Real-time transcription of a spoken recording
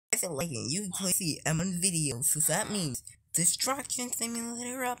guys are liking, you can clearly see I'm on video, so that means Destruction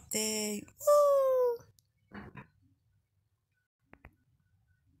Simulator update. Woo!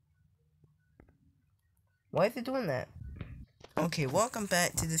 Why is it doing that? Okay, welcome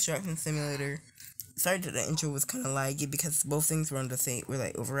back to Destruction Simulator. Sorry that the intro was kind of laggy because both things were on the same, we're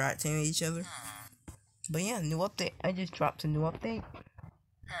like overacting with each other. But yeah, new update. I just dropped a new update.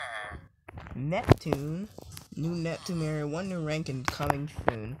 Neptune. New Neptune area, 1 new rank and coming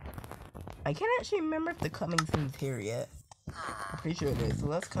soon. I can't actually remember if the coming soon's here yet. I'm pretty sure it is. So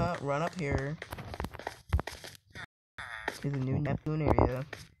let's run up here. There's a new Neptune area.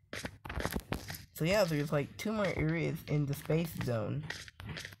 So yeah, there's like 2 more areas in the space zone.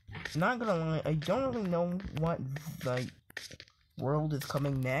 Not gonna lie, I don't really know what like world is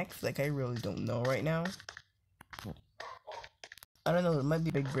coming next. Like I really don't know right now. I don't know, it might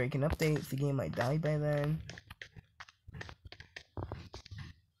be big breaking updates. The game might die by then.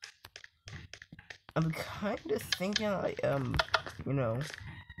 I'm kind of thinking like you know,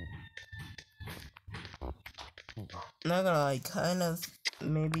 not gonna like kind of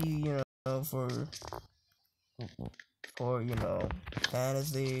maybe you know for you know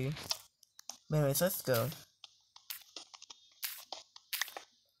fantasy. But anyways, let's go.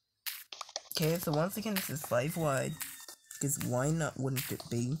 Okay, so once again this is 5 wide, because why not wouldn't it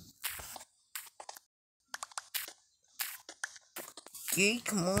be? Okay,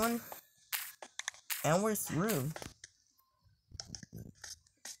 come on. And we're through.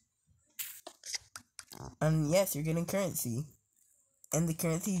 And yes, you're getting currency. And the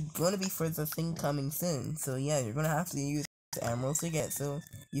currency is gonna be for the thing coming soon. So yeah, you're gonna have to use emeralds to get, so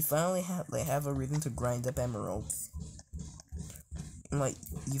you finally have a reason to grind up emeralds. And like,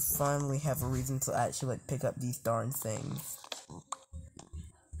 you finally have a reason to actually like pick up these darn things.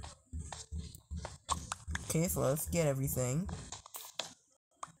 Okay, so let's get everything.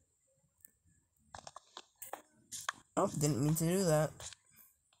 Oh, didn't mean to do that.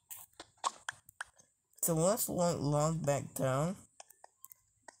 So let's log back down.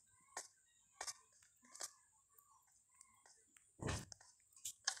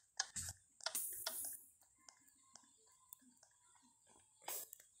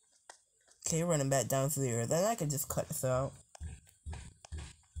 Okay, running back down to the earth. Then I could just cut this out.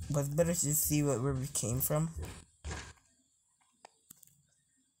 But it's better to just see where we came from.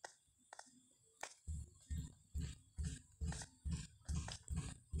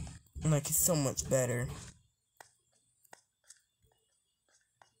 Like, it's so much better.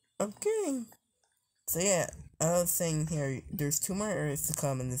 Okay. So yeah, I was saying here, there's 2 more areas to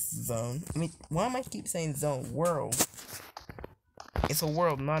come in this zone. I mean, why am I keep saying zone? World. It's a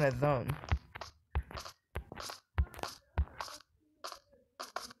world, not a zone.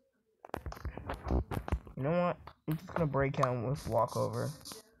 You know what? I'm just gonna break out with walkover.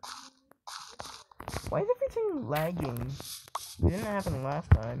 Why is everything lagging? It didn't happen last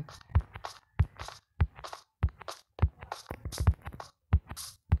time.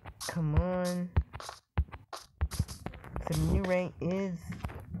 Come on. So the new rank is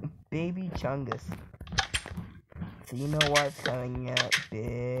Baby Chungus. So you know what's coming out.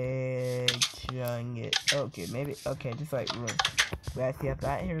 Big Chungus. Okay, maybe. Okay, just like room. We actually have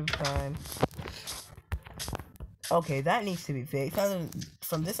that here this time. Okay, that needs to be fixed.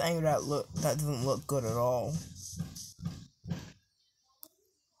 From this angle, that doesn't look good at all.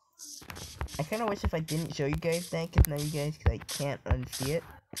 I kind of wish if I didn't show you guys that, because now you guys like can't unsee it.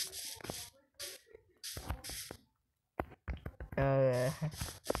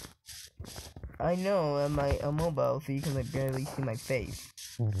 I know on my mobile, so you can like barely see my face.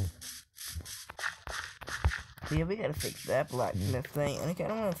 So yeah, we gotta fix that blacksmith thing, and I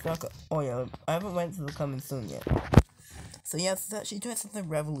don't want to talk. Oh yeah, I haven't went to the coming soon yet. So yeah, it's actually doing something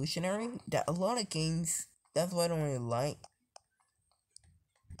revolutionary that a lot of games. That's what I don't really like.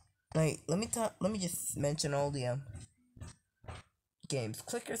 Like, let me just mention all the games.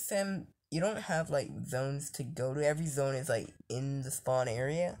 Clicker Sim, you don't have like zones to go to. Every zone is like in the spawn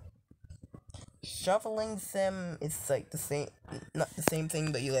area. Shoveling Sim is like the same, not the same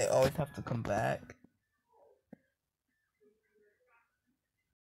thing, but you like always have to come back.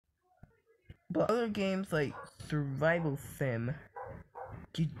 But other games like Survival Sim,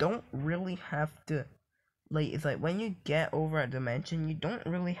 you don't really have to, like, it's like when you get over a dimension, you don't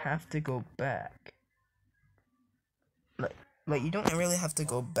really have to go back. Like you don't really have to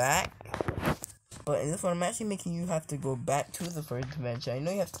go back. But in this one, I'm actually making you have to go back to the first dimension. I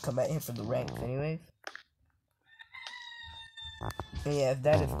know you have to come back here for the ranks anyways. But yeah,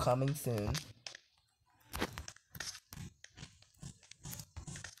 that is coming soon.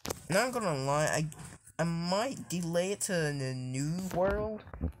 Not gonna lie, I might delay it to the new world.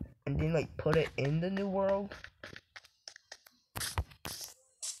 didn't like put it in the new world.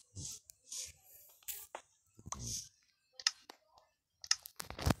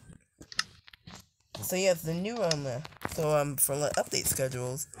 So yeah, the new for like update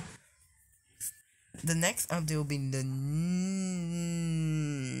schedules, the next update will be the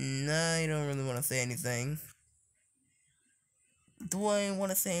I don't really want to say anything. Do I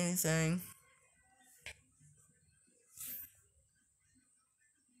want to say anything?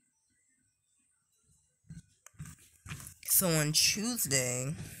 So on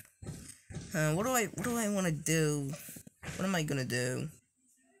Tuesday, what do I want to do? What am I gonna do?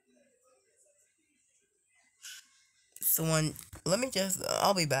 So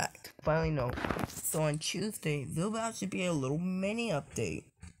I'll be back. Finally, no. So on Tuesday, there'll actually be a little mini update.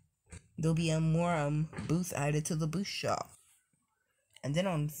 There'll be a more booth added to the booth shop. And then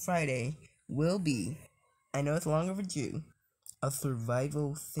on Friday will be, I know it's long overdue, a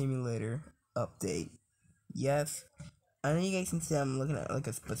survival simulator update. Yes, I know you guys can see I'm looking at like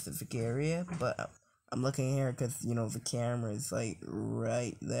a specific area, but I'm looking here because, you know, the camera is like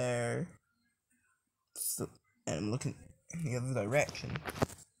right there. So, and I'm looking in the other direction.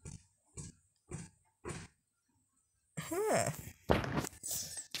 Huh.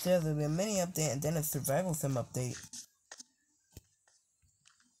 So there'll be a mini update and then a survival sim update.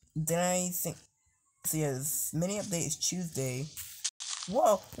 Then I think, so yeah, this mini update is Tuesday.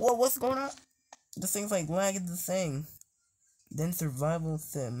 Whoa, what's going on? This thing's like lagging the thing. Then survival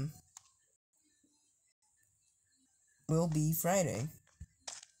sim will be Friday.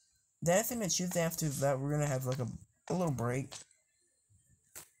 Then I think that Tuesday after that we're gonna have like a little break.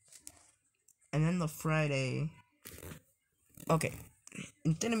 And then the Friday, okay,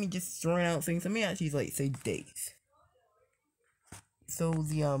 instead of me just throwing out things, let me actually like say dates. So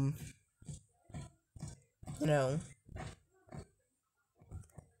the you know,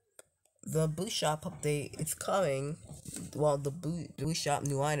 the boot shop update is coming. Well, the boot shop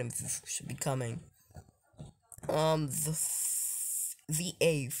new items should be coming. The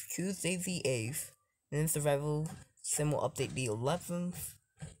 8th, Tuesday the 8th, and then survival sim will update the 11th,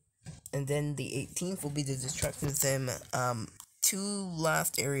 and then the 18th will be the destruction sim 2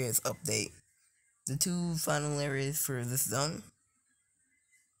 last areas update, the 2 final areas for this zone.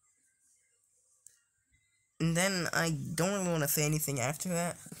 And then I don't really want to say anything after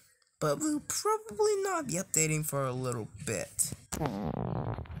that, but we'll probably not be updating for a little bit.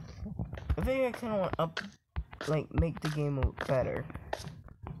 I think I kind of want to make the game look better.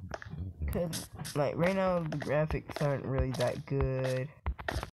 Cause like right now the graphics aren't really that good.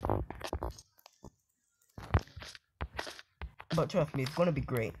 But trust me, it's gonna be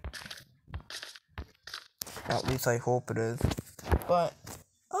great. At least I hope it is. But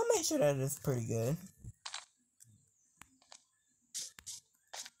I'll make sure that it's pretty good.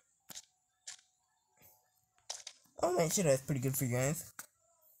 I'll make sure that's pretty good for you guys.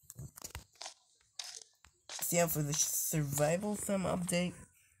 So yeah, for the survival sim update,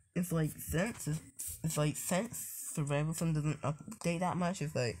 it's like since survival sim doesn't update that much,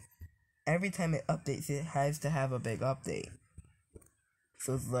 it's like every time it updates it has to have a big update.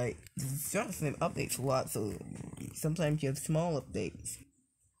 So it's like the survival sim updates a lot, so sometimes you have small updates.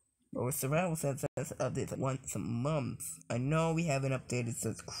 But with survival sim updates like once a month. I know we haven't updated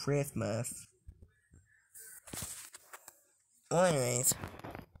since Christmas. Well, anyways,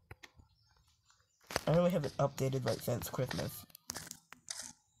 I know we haven't updated like since Christmas.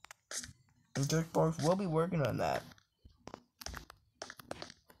 And George Borges will be working on that.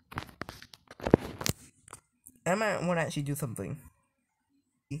 I might want to actually do something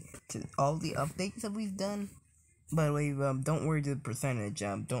to all the updates that we've done. By the way, don't worry the percentage.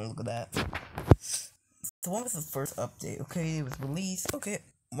 Don't look at that. So what was the first update? Okay, it was released. Okay,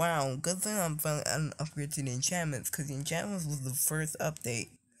 wow, good thing I'm finally adding an upgrade to the enchantments, because the enchantments was the first update.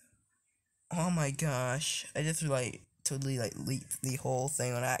 Oh my gosh, I just totally leaked the whole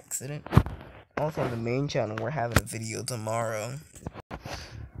thing on accident. Also on the main channel, we're having a video tomorrow.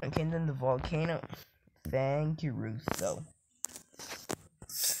 Okay, and then the volcano. Thank you, Russo.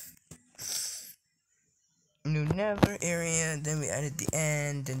 New nether area, then we added the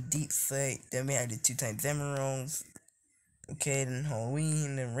end, then deep slate, then we added 2 times emeralds. Okay, then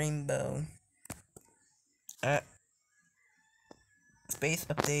Halloween, then rainbow. Space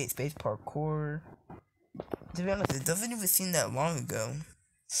update, space parkour. To be honest, it doesn't even seem that long ago.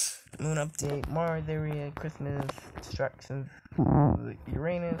 Moon update, Mars area, Christmas, destructions,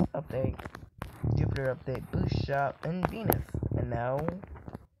 Uranus update, Jupiter update, boost shop, and Venus. And now,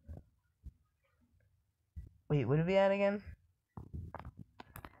 wait, what did we add again?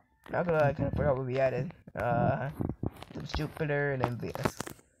 Not gonna lie, I kind of forgot what we added. It was Jupiter and then Venus.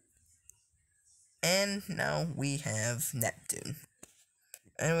 And now we have Neptune.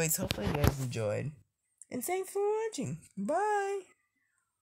 Anyways, hopefully you guys enjoyed. And thanks for watching. Bye!